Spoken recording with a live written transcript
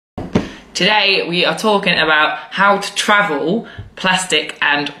Today we are talking about how to travel plastic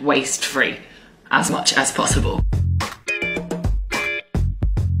and waste free as much as possible.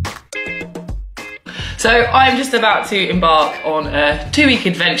 So I'm just about to embark on a 2-week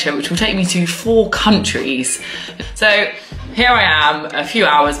adventure which will take me to 4 countries. So here I am a few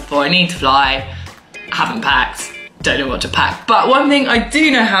hours before I need to fly, haven't packed, don't know what to pack. But one thing I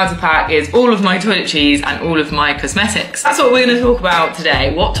do know how to pack is all of my toiletries and all of my cosmetics. That's what we're going to talk about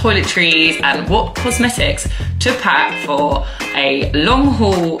today, what toiletries and what cosmetics to pack for a long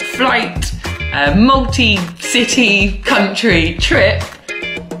haul flight, multi-city country trip,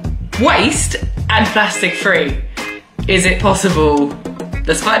 waste and plastic free. Is it possible?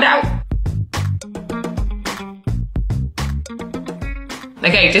 Let's find out.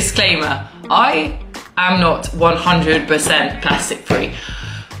 Okay, disclaimer, I am not 100% plastic free.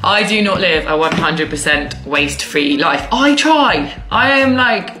 I do not live a 100% waste free life. I try. I am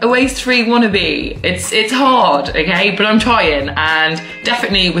like a waste free wannabe. It's hard, okay, but I'm trying, and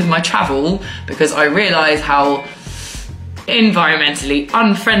definitely with my travel, because I realise how environmentally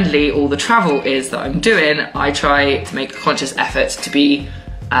unfriendly all the travel is that I'm doing, I try to make a conscious effort to be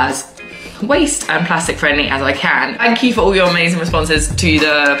as waste and plastic friendly as I can. Thank you for all your amazing responses to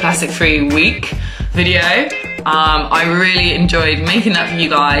the plastic free week video. I really enjoyed making that for you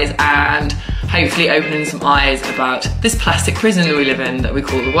guys and hopefully opening some eyes about this plastic prison that we live in that we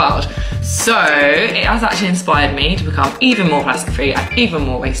call the world. So it has actually inspired me to become even more plastic free and even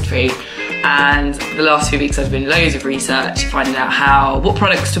more waste free. And the last few weeks I've been loads of research, finding out what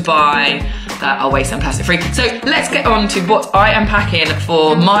products to buy that are waste and plastic free. So let's get on to what I am packing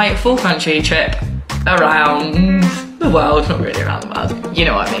for my 4 country trip around the world, not really around the world, you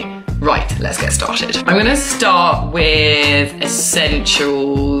know what I mean. Right, let's get started. I'm gonna start with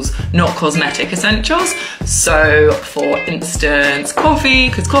essentials, not cosmetic essentials. So for instance, coffee,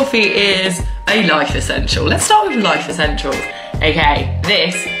 because coffee is a life essential. Let's start with life essentials. Okay,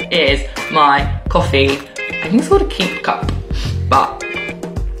 this is my coffee. I think it's called a Keep cup, but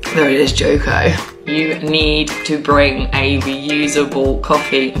there it is, Joko. You need to bring a reusable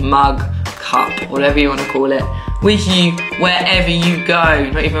coffee mug, cup, whatever you want to call it, with you wherever you go,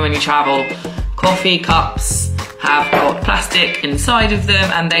 not even when you travel. Coffee cups have got plastic inside of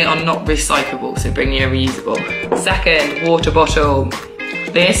them and they are not recyclable, so bring you a reusable. Second, water bottle.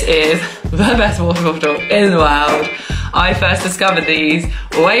 This is the best water bottle in the world. I first discovered these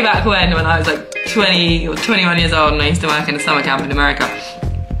way back when I was like 20 or 21 years old and I used to work in a summer camp in America.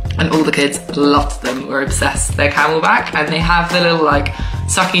 And all the kids loved them, were obsessed. They're Camelback and they have the little like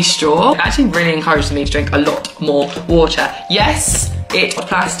sucky straw. It actually really encouraged me to drink a lot more water. Yes, it's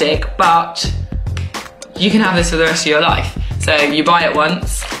plastic, but you can have this for the rest of your life. So you buy it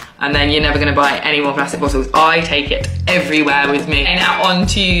once and then you're never gonna buy any more plastic bottles. I take it everywhere with me. And now on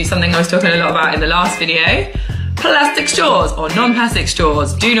to something I was talking a lot about in the last video. Plastic straws or non-plastic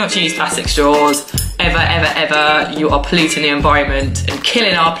straws. Do not use plastic straws ever, ever, ever. You are polluting the environment and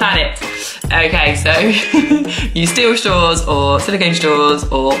killing our planet. Okay, so use steel straws or silicone straws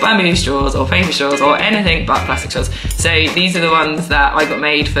or bamboo straws or paper straws or anything but plastic straws. So these are the ones that I got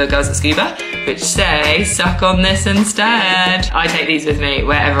made for Girls at Scuba, which say suck on this instead. I take these with me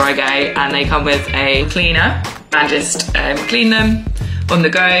wherever I go and they come with a cleaner and just clean them on the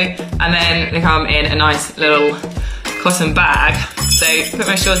go, and then they come in a nice little cotton bag. So put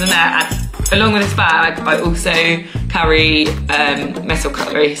my straws in there, and along with this bag I also carry metal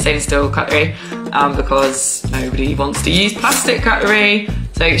cutlery, stainless steel cutlery, because nobody wants to use plastic cutlery.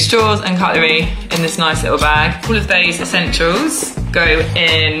 So straws and cutlery in this nice little bag. All of those essentials go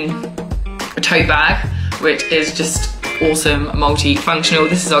in a tote bag, which is just awesome, multi-functional.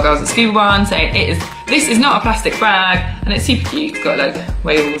 This is our Girls at Scuba one saying this is not a plastic bag and it's super cute. It's got like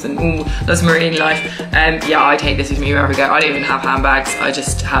whales and all lots of marine life. Yeah, I take this with me wherever I go. I don't even have handbags, I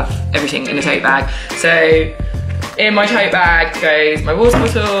just have everything in a tote bag. So in my tote bag goes my water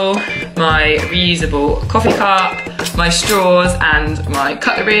bottle, my reusable coffee cup, my straws and my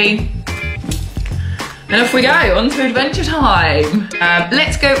cutlery. And off we go, on to adventure time.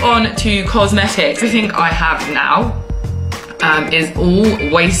 Let's go on to cosmetics. Everything I have now is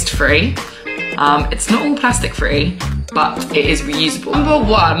all waste free. It's not all plastic free, but it is reusable. Number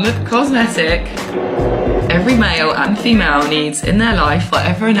 1 cosmetic every male and female needs in their life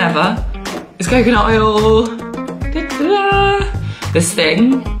forever and ever is coconut oil. Ta-da! This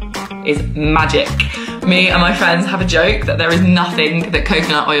thing is magic. Me and my friends have a joke that there is nothing that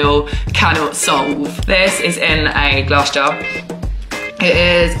coconut oil cannot solve. This is in a glass jar. It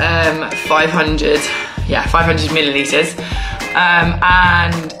is 500 millilitres.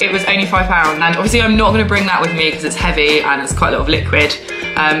 and it was only £5. And obviously I'm not going to bring that with me because it's heavy and it's quite a lot of liquid.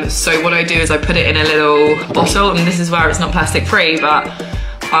 So what I do is I put it in a little bottle, and this is where it's not plastic free, but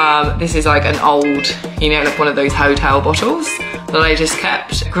this is like an old, you know, like one of those hotel bottles that I just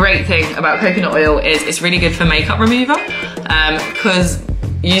kept. Great thing about coconut oil is it's really good for makeup remover, because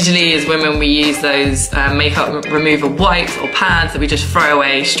usually as women we use those makeup remover wipes or pads that we just throw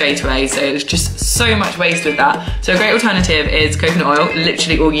away straight away, so there's just so much waste with that. So a great alternative is coconut oil,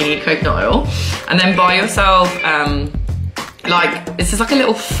 literally all you need, coconut oil. And then buy yourself, like, this is like a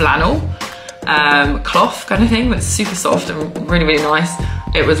little flannel cloth kind of thing, but it's super soft and really, really nice.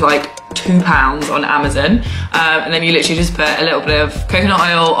 It was like £2 on Amazon, and then you literally just put a little bit of coconut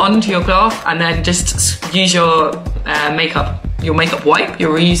oil onto your cloth, and then just use your makeup wipe,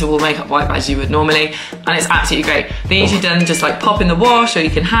 your reusable makeup wipe as you would normally, and it's absolutely great. These you then just like pop in the wash, or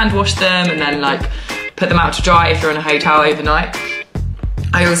you can hand wash them and then like put them out to dry if you're in a hotel overnight.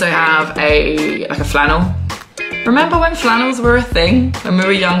 I also have like a flannel. Remember when flannels were a thing? When we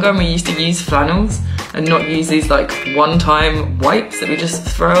were younger and we used to use flannels and not use these like one-time wipes that we just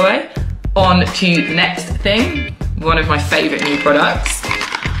throw away? On to the next thing, one of my favourite new products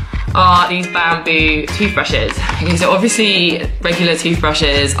are these bamboo toothbrushes. Okay, so obviously regular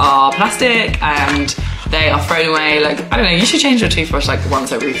toothbrushes are plastic and they are thrown away. Like, I don't know, you should change your toothbrush like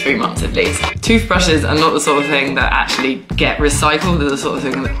once every 3 months at least. Toothbrushes are not the sort of thing that actually get recycled, they're the sort of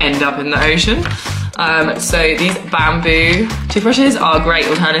thing that end up in the ocean. So these bamboo toothbrushes are a great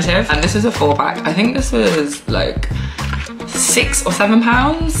alternative, and this is a 4-pack. I think this was like £6 or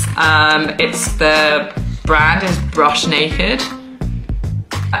 £7. It's the brand is Brush Naked.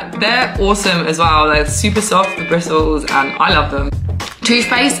 They're awesome as well. They're super soft, the bristles, and I love them.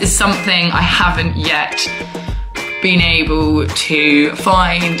 Toothpaste is something I haven't yet been able to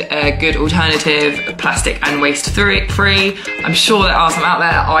find a good alternative, plastic and waste free. I'm sure there are some out there,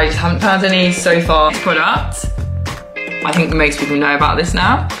 I just haven't found any so far. This product, I think most people know about this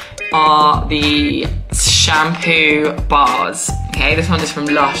now, are the shampoo bars. Okay, this one is from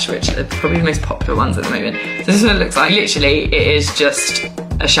Lush, which are probably the most popular ones at the moment. So this is what it looks like. Literally, it is just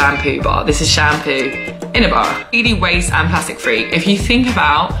a shampoo bar. This is shampoo in a bar. Really waste and plastic free. If you think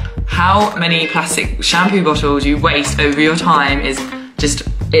about how many plastic shampoo bottles you waste over your time, is just,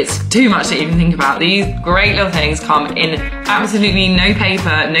 it's too much to even think about. These great little things come in absolutely no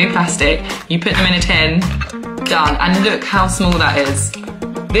paper, no plastic. You put them in a tin, done. And look how small that is.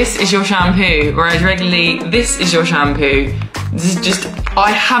 This is your shampoo, whereas regularly this is your shampoo. This is just,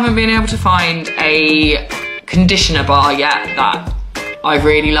 I haven't been able to find a conditioner bar yet that I've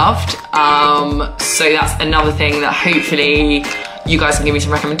really loved. So that's another thing that hopefully you guys can give me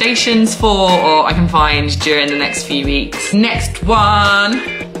some recommendations for, or I can find during the next few weeks. Next one,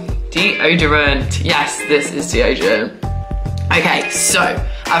 deodorant. Yes, this is deodorant. Okay, so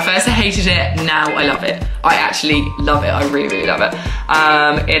at first I hated it, now I love it. I actually love it, I really, really love it.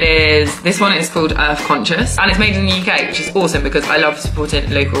 This one is called Earth Conscious, and it's made in the UK, which is awesome because I love supporting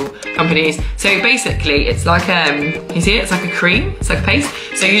local companies. So basically it's like, you see it? It's like a cream, it's like a paste.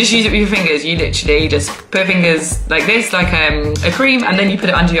 So you just use it with your fingers, you literally just put fingers like this, like a cream, and then you put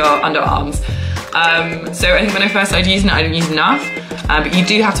it under your underarms. So I think when I first started using it, I didn't use enough, but you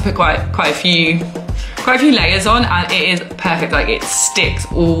do have to put quite a few layers on, and it is perfect. Like, it sticks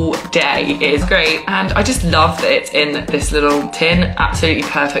all day. It is great, and I just love that it's in this little tin. Absolutely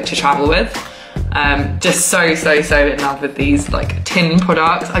perfect to travel with. Just so in love with these like tin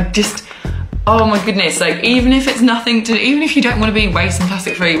products. Oh my goodness, like even if it's nothing to, even if you don't want to be waste and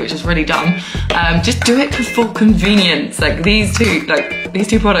plastic free, which is really dumb, just do it for convenience. Like these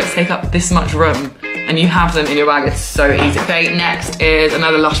two products take up this much room and you have them in your bag. It's so easy. Okay, next is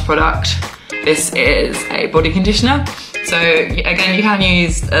another Lush product. This is a body conditioner. So again, you can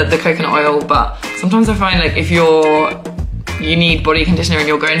use the coconut oil, but sometimes I find like if you need body conditioner and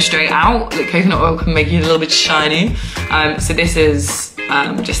you're going straight out, the coconut oil can make you a little bit shiny. So this is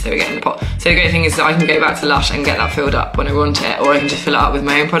just so we get in the pot. So the great thing is that I can go back to Lush and get that filled up when I want it, or I can just fill it up with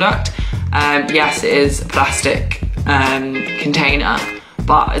my own product. Yes, it is a plastic container,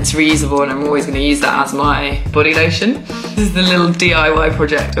 but it's reusable and I'm always going to use that as my body lotion. This is the little DIY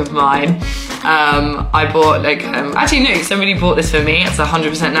project of mine. I bought like, actually no, somebody bought this for me. It's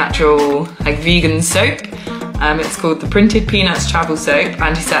 100% natural, like vegan soap. It's called the Printed Peanuts Travel Soap,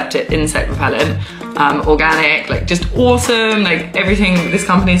 antiseptic, insect repellent, organic, like just awesome, like everything. This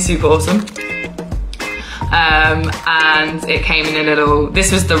company is super awesome. And it came in a little,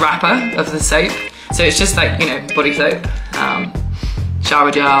 this was the wrapper of the soap. So it's just like, you know, body soap, shower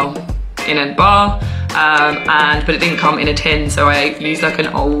gel in a bar, but it didn't come in a tin, so I used like an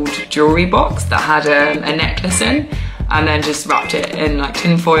old jewellery box that had a necklace in. and then just wrapped it in like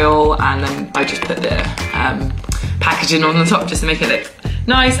tin foil, and then I just put the packaging on the top just to make it look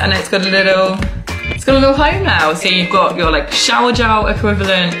nice. And it's got a little home now. So you've got your like shower gel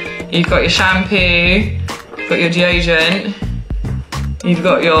equivalent, you've got your shampoo, you've got your deodorant, you've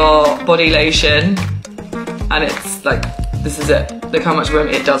got your body lotion, and it's like, this is it. Look how much room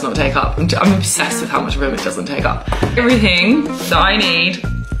it does not take up. I'm obsessed with how much room it doesn't take up. Everything that I need,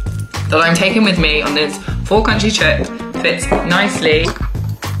 that I'm taking with me on this 4-country trip, fits nicely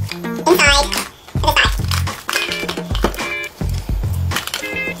inside the bag.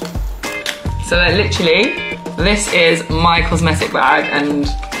 So that literally, this is my cosmetic bag, and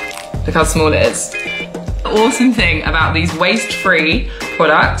look how small it is. The awesome thing about these waste-free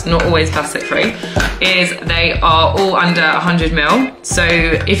products, not always plastic-free, is they are all under 100 ml. So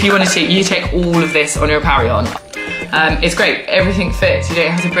if you wanted to, you take all of this on your carry-on. It's great, everything fits. You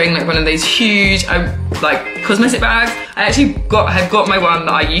don't have to bring like one of those huge like cosmetic bags. I actually have got my one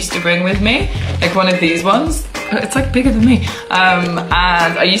that I used to bring with me, like one of these ones. It's like bigger than me. And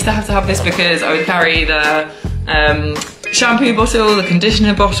I used to have this because I would carry the shampoo bottle, the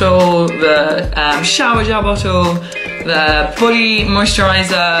conditioner bottle, the shower gel bottle, the body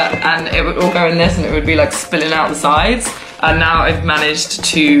moisturizer, and it would all go in this and it would be like spilling out the sides. And now I've managed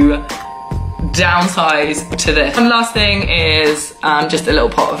to downsize to this. One last thing is just a little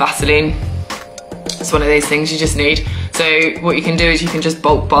pot of Vaseline. It's one of those things you just need. So what you can do is you can just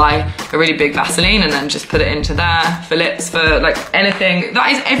bulk buy a really big Vaseline and then just put it into there for lips, for like anything.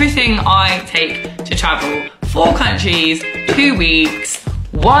 That is everything I take to travel. 4 countries, 2 weeks,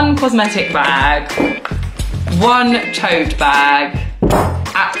 1 cosmetic bag, 1 tote bag,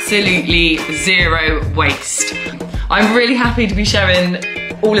 absolutely 0 waste. I'm really happy to be sharing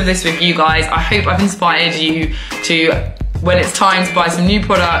all of this with you guys. I hope I've inspired you to, when it's time to buy some new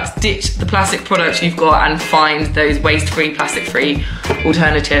products, ditch the plastic products you've got and find those waste-free, plastic-free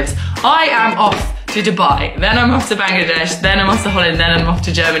alternatives. I am off to Dubai, then I'm off to Bangladesh, then I'm off to Holland, then I'm off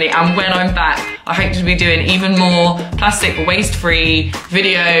to Germany, and when I'm back, I hope to be doing even more plastic waste-free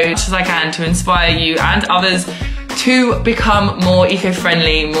videos as I can to inspire you and others to become more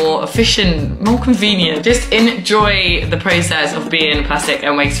eco-friendly, more efficient, more convenient. Just enjoy the process of being plastic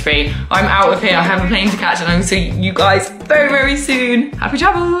and waste-free. I'm out of here, I have a plane to catch, and I will see you guys very, very soon. Happy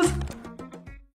travels!